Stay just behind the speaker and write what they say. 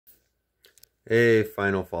Hey,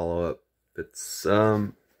 final follow-up. It's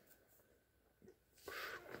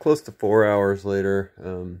close to 4 hours later.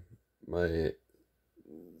 My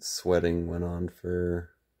sweating went on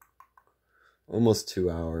for almost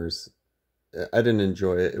 2 hours. I didn't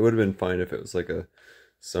enjoy it. It would have been fine if it was like a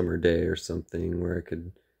summer day or something where I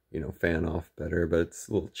could, fan off better, but it's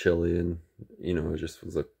a little chilly and, it just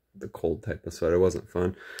was the cold type of sweat. It wasn't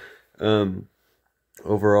fun. Um,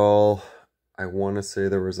 Overall, I want to say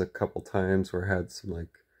there was a couple times where I had some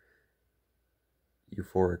like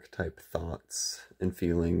euphoric type thoughts and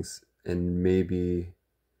feelings, and maybe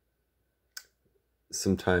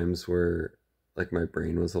sometimes where like my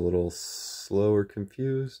brain was a little slow or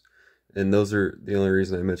confused. And those are the only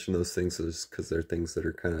reason I mention those things is because they're things that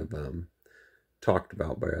are kind of talked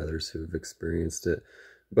about by others who have experienced it,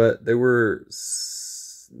 but they were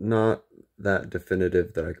not that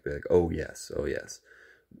definitive that I could be like, oh yes, oh yes.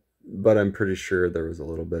 But I'm pretty sure there was a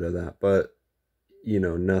little bit of that, but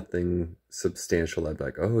nothing substantial. I'd be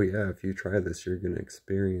like, oh yeah, if you try this, you're gonna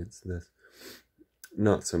experience this.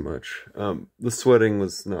 Not so much. The sweating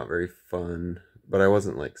was not very fun, but I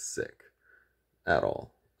wasn't like sick at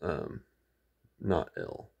all. Not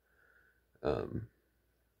ill. Um,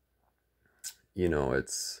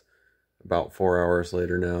 it's about 4 hours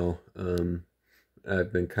later now.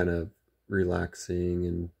 I've been kind of relaxing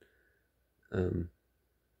and, um,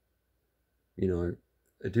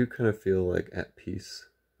 I do kind of feel like at peace.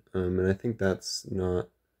 And I think that's not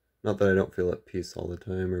that I don't feel at peace all the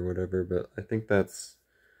time or whatever, but I think that's,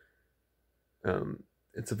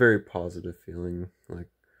 it's a very positive feeling.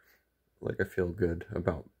 Like I feel good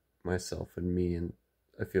about myself and me, and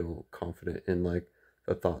I feel confident in like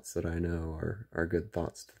the thoughts that I know are good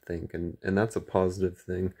thoughts to think, and that's a positive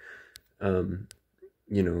thing. Um,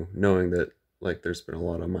 Knowing that like there's been a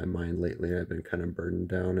lot on my mind lately, I've been kind of burdened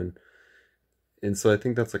down, and so I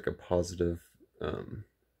think that's like a positive um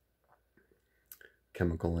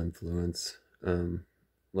chemical influence,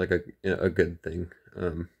 like a good thing.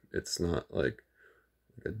 It's not like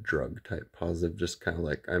a drug type positive, just kind of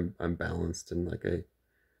like I'm balanced and like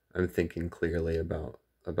I'm thinking clearly about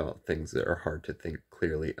things that are hard to think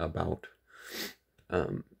clearly about.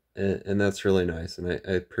 And that's really nice, and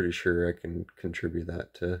I'm pretty sure I can contribute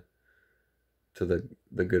that to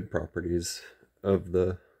the good properties of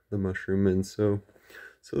the mushroom, and so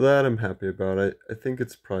that I'm happy about. I think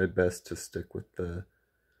it's probably best to stick with the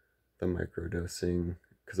microdosing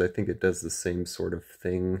because I think it does the same sort of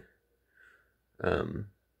thing, um,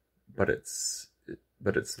 but it's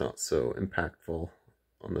not so impactful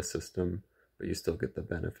on the system, but you still get the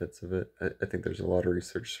benefits of it. I think there's a lot of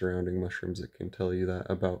research surrounding mushrooms that can tell you that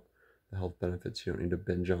about the health benefits. You don't need to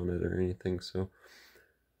binge on it or anything. So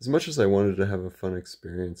as much as I wanted to have a fun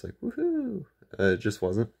experience, like woohoo, it just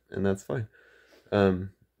wasn't, and that's fine.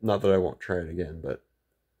 Not that I won't try it again, but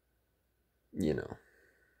you know,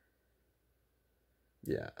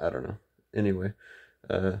 yeah, I don't know. Anyway,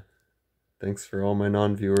 uh, thanks for all my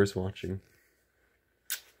non-viewers watching.